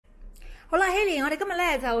好啦 ，Haley， 我哋今日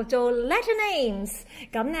咧就做 letter names，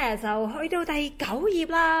 咁咧就去到第9頁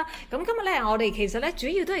啦。咁今日咧我哋其實咧主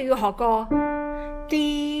要都係要學個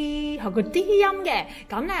D， 學個 D 音嘅。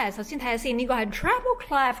咁咧首先睇下先，呢個係 treble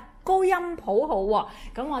clef 高音譜號喎。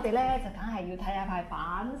咁我哋咧就梗係要睇下塊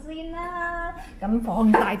板先啦。咁放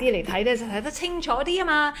大啲嚟睇咧就睇得清楚啲啊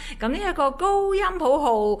嘛。咁呢一個高音譜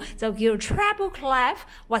號就叫 treble clef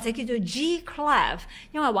或者叫做 G clef，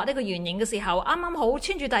 因為畫呢個圓形嘅時候啱啱好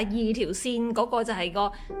穿住第2條線嗰個就係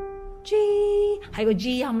個 G， 係個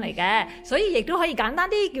G 音嚟嘅，所以亦都可以簡單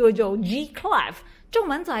啲叫做 G clef。中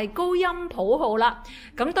文就係高音譜號啦，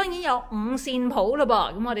咁當然有5線譜啦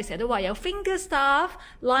噃，咁我哋成日都話有 finger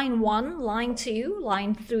staff、line 1、line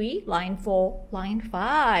 2、line 3、line 4、line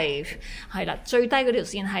 5，係啦，最低嗰條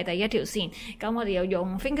線係第1條線，咁我哋又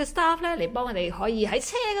用 finger staff 咧嚟幫我哋可以喺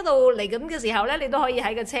車嗰度嚟緊嘅時候咧，你都可以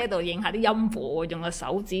喺個車度認下啲音符，用個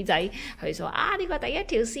手指仔去數啊，呢個第1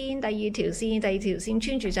條線、第2條線、第2條線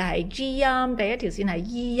穿住就係 G 音，第1條線係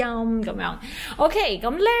E 音咁樣。OK， 咁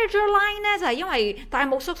letter line 咧就係因為大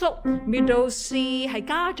木叔叔 middle C 係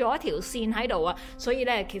加咗一條線喺度啊，所以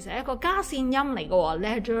咧其實係一個加線音嚟嘅喎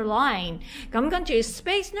letter line。咁跟住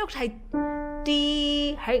space note 係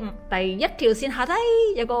D 喺第1條線下低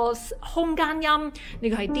有個空間音，呢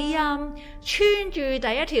個係 D 音，穿住第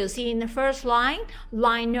1條線 first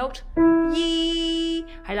line note E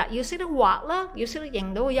係啦，要識得畫啦，要識得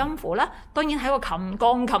認到個音符啦。當然喺個鋼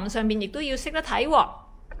琴上邊亦都要識得睇喎。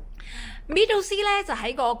Middle C 咧就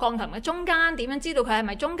喺個鋼琴嘅中間，點樣知道佢係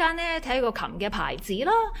咪中間呢？睇個琴嘅牌子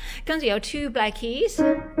啦。跟住有 two black keys，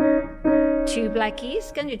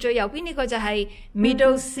 跟住最右邊呢個就係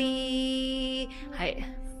middle C， 係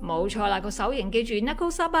冇錯啦。個手型記住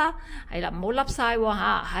knuckles up 啊，係啦，唔好凹晒喎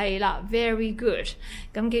嚇，係啦 ，very good。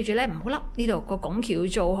咁記住咧，唔好凹呢度個拱橋要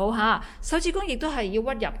做好嚇，手指公亦都係要屈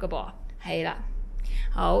入嘅噃，係啦。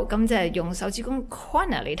好，咁就係用手指公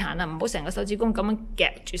corner 嚟彈啦，唔好成個手指公咁樣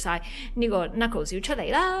夾住晒呢個 knuckles 要出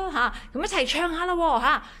嚟啦嚇，咁一齊唱下啦喎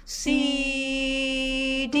嚇 ，C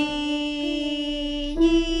D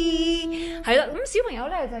E， 係啦，咁小朋友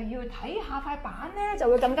咧就要睇下塊板咧就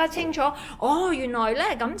會更加清楚，哦，原來咧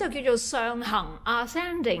咁就叫做上行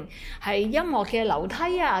ascending， 係音樂嘅樓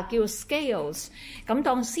梯啊，叫 scales， 咁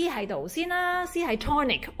當 C 係度先啦 ，C 係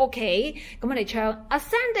tonic，OK， 咁我哋唱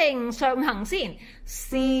ascending 上行先。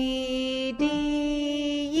C D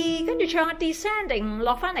E， 跟住唱下 descending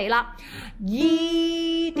落翻嚟啦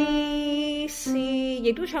 ，E D C，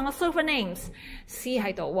 亦都唱下 silver names，C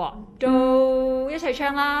喺度喎 ，Do 一齊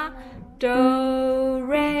唱啦 ，Do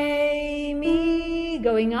Re Mi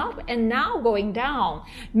going up and now going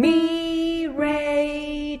down，Mi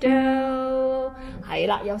Re Do， 係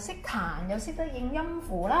啦，又識彈又識得認音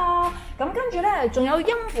符啦，咁跟住咧仲有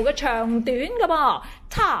音符嘅長短噶噃。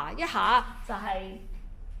他一下就係、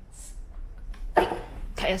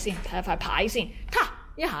睇下先，睇下塊牌先。他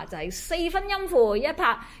一下就係4分音符一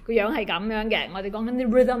拍，個樣係咁樣嘅。我哋講緊啲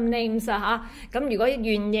rhythm names 啊嚇。咁如果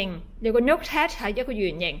圓形有個 note head 係一個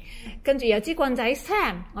圓形，跟住有支棍仔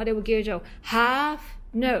Sam， 我哋會叫做 half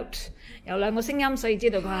note， 有2個聲音，所以知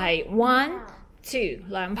道佢係 1 2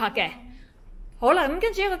 2拍嘅。好啦，咁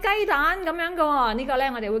跟住一個雞蛋咁樣嘅喎，呢個咧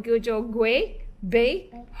我哋會叫做 great big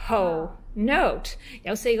whole。Note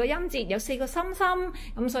有4個音節，有4個心心，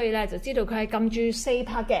咁所以咧就知道佢係撳住4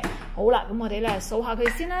拍嘅。好啦，咁我哋咧數下佢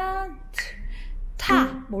先啦。他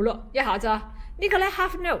冇咯，一下咋？呢個咧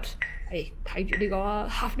half note， 睇住呢個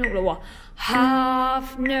half note 咯喎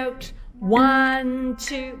 ，half note 1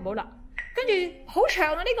 2冇啦。跟住好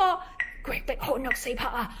長啊呢個 great big whole note 4拍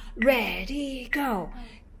啊 ，ready go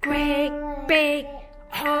great big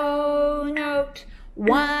whole note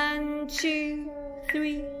 1 2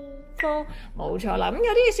 3。冇錯啦，咁有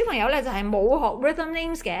啲小朋友咧就係冇學 rhythm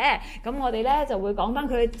names 嘅，咁我哋咧就會講翻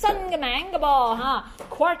佢真嘅名㗎噃嚇。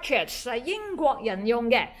Quartets 係英國人用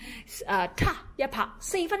嘅，他一拍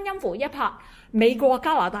4分音符一拍，美國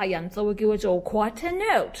加拿大人就會叫佢做 quarter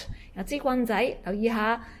note。有支棍仔，留意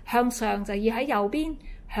下向上就要喺右邊，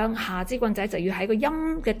向下支棍仔就要喺個音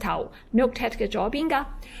嘅頭 note head 嘅左邊㗎。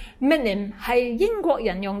Minim 係英國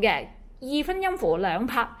人用嘅，2分音符2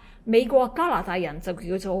拍。美國加拿大人就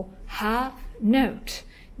叫做 half note，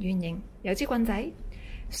 圓形有支棍仔。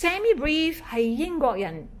Semi brief 係英國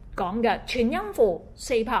人講嘅全音符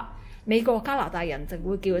4拍，美國加拿大人就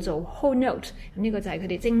會叫佢做 whole note。咁呢個就係佢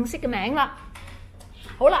哋正式嘅名啦。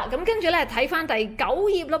好啦，咁跟住咧睇翻第9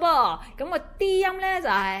頁咯噃，咁個 D 音咧就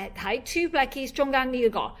係喺 two black keys 中間呢一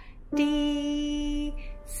個 D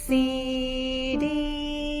C D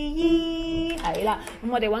E。係啦，咁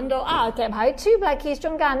我哋揾到啊，夾喺 two black keys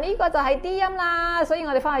中間呢個就係 D 音啦，所以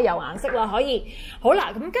我哋翻去油顏色啦，可以。好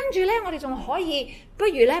啦，咁跟住咧，我哋仲可以，不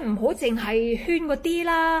如咧唔好淨係圈個 D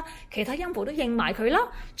啦，其他音符都應埋佢啦。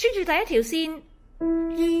穿住第一條線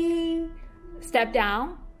E step down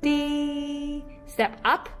D step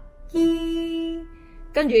up E，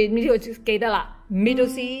 跟住呢條記得啦 ，middle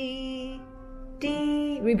C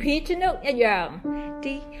D repeat note 一樣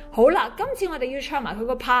D。好啦，今次我哋要唱埋佢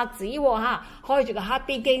個拍子喎嚇，開住個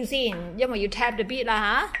heartbeat 機先，因為要 tap the beat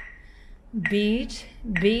啦嚇。beat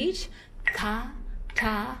beat ta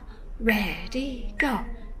ta ready go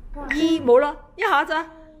E 冇啦，一下咋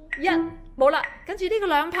一冇啦，跟住呢個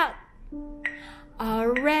兩拍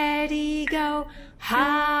ready go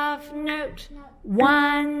half note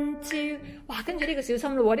 1 2， 哇，跟住呢個小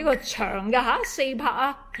心咯喎，呢個長㗎嚇4拍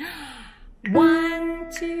啊。1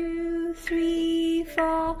 2 3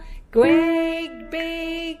 4 great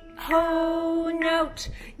big whole note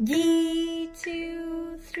E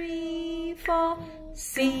 2 3 4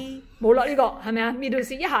 C 冇啦，呢個係咪啊 middle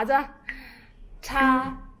C 一下咋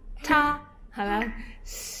ta ta 係咪啊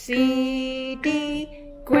C D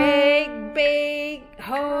great big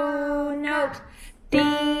whole note D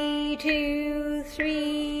 2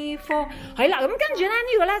 3 4係啦，咁跟住咧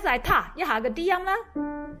呢個咧就係 ta 一下嘅 D 音啦。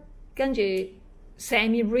跟住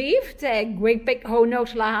semi brief 即係 great big whole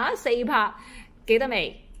note 啦嚇，4拍記得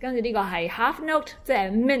未？跟住呢個係 half note 即係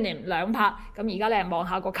minim 2拍。咁而家咧望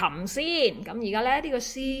下個琴先。咁而家咧呢個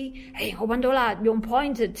C， 我揾到啦，用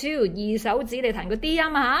pointer to 2手指嚟彈個 D 音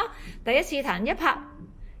啊嚇。第一次彈1拍，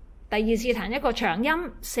第二次彈一個長音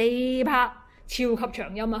4拍，超級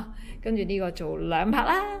長音啊！跟住呢個做2拍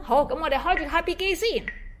啦。好，咁我哋開住 heartbeat 機先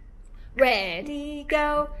 ，ready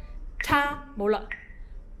go， ta 冇啦。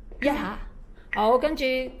一下，好，跟住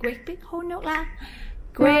great big whole note 啦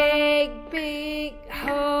 ，great big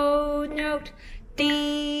whole note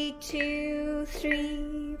D 2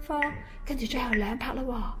 3 4， 跟住最後2拍啦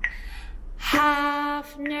喎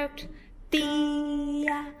 ，half note D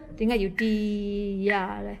呀，點解要 D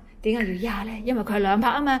呀咧？點解要呀咧？因為佢係2拍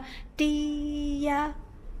啊嘛 ，D 呀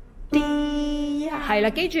D 呀，係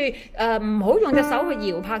啦，記住唔好用隻手去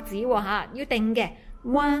搖拍子喎嚇，要定嘅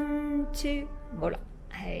 1 2， 好啦。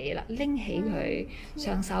係啦，拎起佢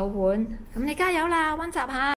上手腕，咁你加油啦，溫習下。